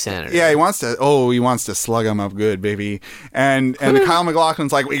slug the senator. Yeah, he wants to slug him up good, baby. And Kyle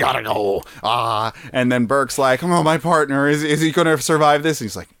MacLachlan's like, we gotta go. And then Burke's like, oh, my partner, is he gonna survive this? And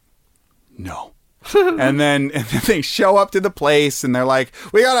he's like, no. and then they show up to the place, and they're like,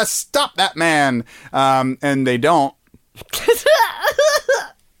 we gotta stop that man. And they don't.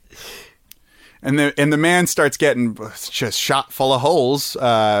 And the man starts getting just shot full of holes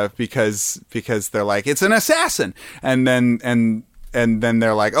because they're like, it's an assassin, and then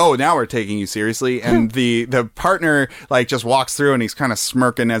they're like, oh, now we're taking you seriously, and the partner just walks through, and he's kind of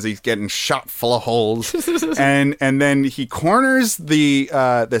smirking as he's getting shot full of holes, and then he corners the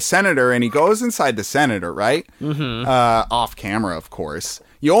senator, and he goes inside the senator, right, off camera, of course.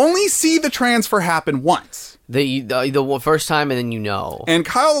 You only see the transfer happen once. The first time, and then And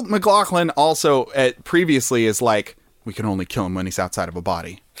Kyle MacLachlan also previously is like, we can only kill him when he's outside of a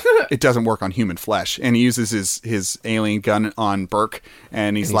body. It doesn't work on human flesh. And he uses his alien gun on Burke,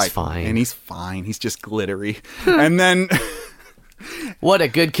 and he's fine. And he's fine. He's just glittery. And then... What a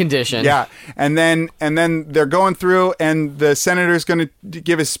good condition. Yeah. And then they're going through, and the senator's going to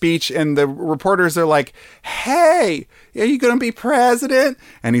give his speech, and the reporters are like, hey, are you going to be president?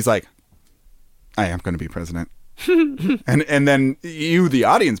 And he's like, I am going to be president. and then you, the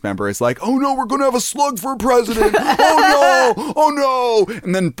audience member, is like, oh no, we're going to have a slug for president. Oh no.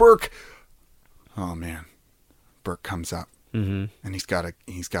 And then Burke comes up, and he's got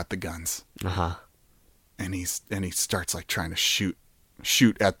the guns. And he starts trying to shoot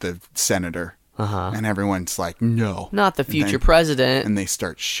shoot at the senator. And everyone's like, no. Not the future president. And they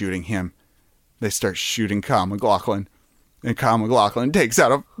start shooting him. They start shooting Kyle MacLachlan. And Kyle MacLachlan takes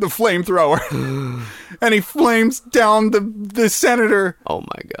out the flamethrower. And he flames down the senator. Oh,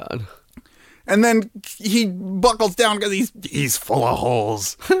 my God. And then he buckles down because he's full of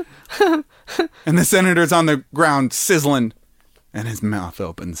holes. And the senator's on the ground sizzling. And his mouth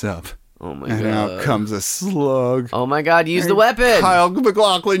opens up. Oh, my God. And out comes a slug. Oh, my God. Use the weapon. Kyle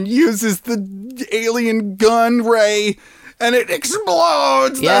MacLachlan uses the alien gun ray. And it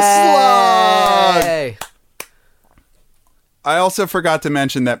explodes the slug. I also forgot to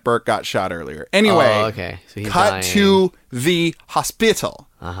mention that Burke got shot earlier. Anyway, okay. So he's cut dying. to the hospital.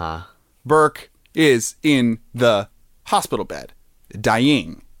 Burke is in the hospital bed,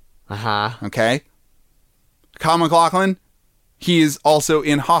 dying. Okay? Kyle MacLachlan, he is also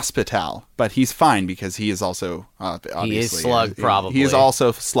in hospital, but he's fine because he is also, obviously... He is slug, probably. He is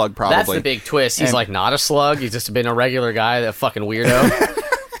also slug, probably. That's the big twist. He's like not a slug. He's just been a regular guy, that fucking weirdo.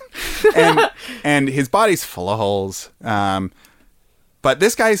 and his body's full of holes. But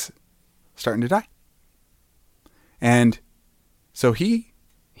this guy's starting to die. And so he's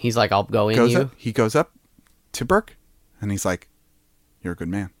like, I'll go in you. He goes up to Burke and he's like, you're a good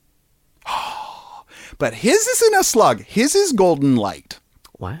man. But his isn't a slug. His is golden light.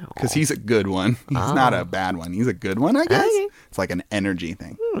 Wow. Because he's a good one. He's not a bad one. He's a good one, I guess. Okay. It's like an energy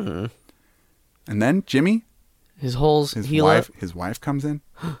thing. And then Jimmy, his wife comes in.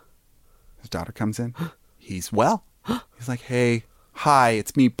 His daughter comes in. He's well. He's like, hey, hi,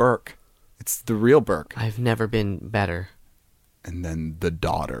 it's me, Burke. It's the real Burke. I've never been better. And then the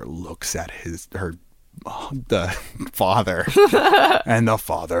daughter looks at the father. And the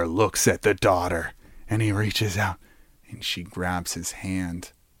father looks at the daughter. And he reaches out. And she grabs his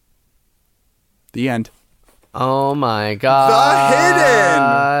hand. The end. Oh, my God.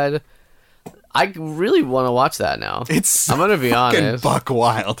 The Hidden. I really want to watch that now. I'm going to be honest. Buck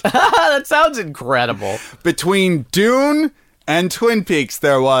wild. That sounds incredible. Between Dune and Twin Peaks,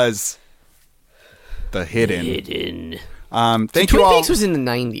 there was The Hidden. Thank you all. Twin Peaks was in the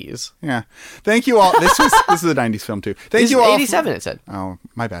 90s. Yeah. Thank you all. This is a 90s film too. Thank you all. 87 it said. Oh,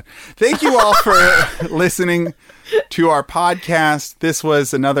 my bad. Thank you all for listening to our podcast. This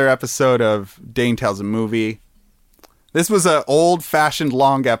was another episode of Dane Tells a Movie. This was an old-fashioned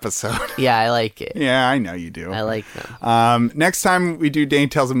long episode. Yeah, I like it. Yeah, I know you do. I like them. Next time we do Dane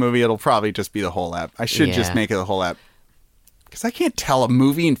Tells a Movie, it'll probably just be the whole app. I should just make it the whole app. Because I can't tell a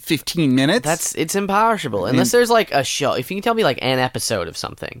movie in 15 minutes. It's impossible. Unless there's like a show. If you can tell me like an episode of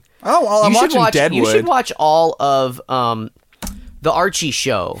something. Oh, well, I'm watching Deadwood. You should watch all of the Archie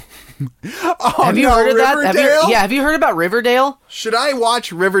show. Have you heard of that? Have you heard about Riverdale? Should I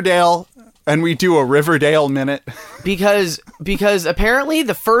watch Riverdale and we do a Riverdale minute? Because apparently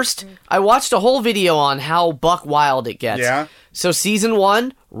I watched a whole video on how buck wild it gets. Yeah. So season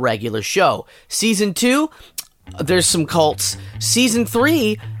 1, regular show. Season 2, there's some cults. Season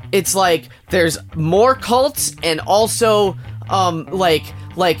 3, it's like there's more cults and also like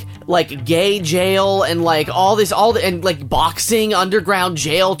gay jail and like and like boxing, underground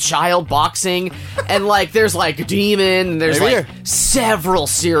jail, child boxing, and like there's like demon, and there's several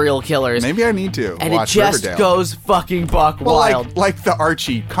serial killers. Maybe I need to. And watch it just Riverdale. goes fucking buck wild. Like the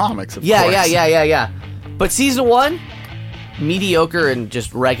Archie comics, of course. Yeah. But season 1, mediocre and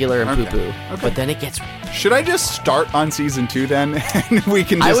just regular and poo-poo. Okay. But then it gets... Should I just start on season 2 then? And we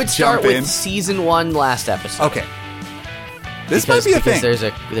can just jump in? I would start with season 1 last episode. Okay. This might be a thing. There's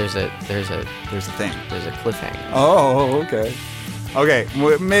a thing. There's a cliffhanger. Oh, okay. Okay,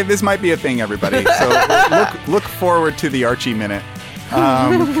 well, this might be a thing, everybody. So look forward to the Archie Minute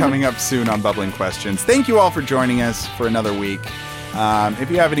coming up soon on Bubbling Questions. Thank you all for joining us for another week.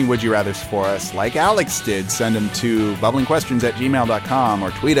 If you have any Would You Rathers for us, like Alex did, send them to bubblingquestions@gmail.com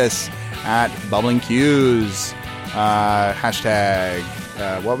or tweet us at bubblingcues. Hashtag...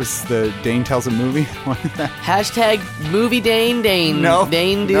 what was the Dane Tells a Movie? Hashtag movie Dane. No.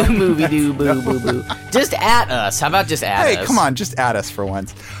 Dane do movie do boo boo boo. Just at us. How about just at us? Hey, come on, just at us for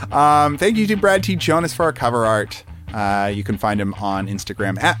once. Thank you to Brad T. Jonas for our cover art. You can find him on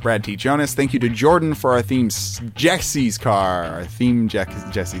Instagram at Brad T. Jonas. Thank you to Jordan for our theme Jesse's car. Our theme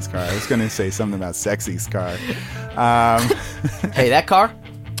Jesse's car. I was going to say something about Sexy's car. Hey, that car?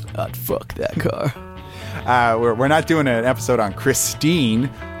 I'd fuck that car. We're not doing an episode on Christine.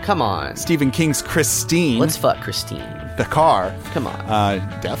 Come on. Stephen King's Christine. Let's fuck Christine. The car. Come on.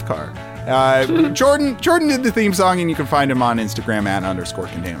 Death car. Jordan did the theme song, and you can find him on Instagram at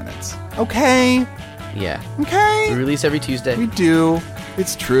 _contaminants. Okay. Yeah. Okay. We release every Tuesday. We do.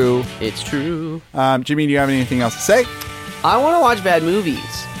 It's true. It's true. Jimmy, do you have anything else to say? I want to watch bad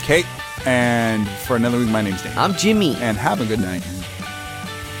movies. Okay. And for another week, my name's Dane. I'm Jimmy. And have a good night.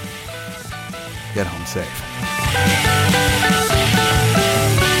 Get home safe.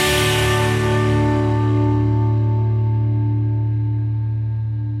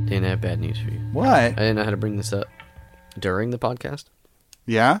 Dane, I have bad news for you. What? I didn't know how to bring this up during the podcast.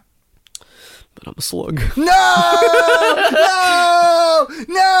 Yeah? But I'm a slug. No!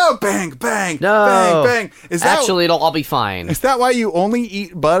 No! Bang, bang, No. bang, bang. Actually, it'll all be fine. Is that why you only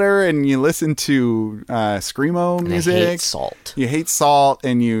eat butter and you listen to Screamo music? I hate salt. You hate salt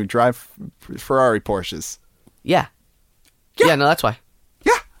and you drive Ferrari Porsches. Yeah. Yeah, no, that's why.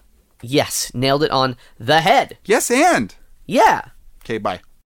 Yeah. Yes, nailed it on the head. Yes, and. Yeah. Okay, bye.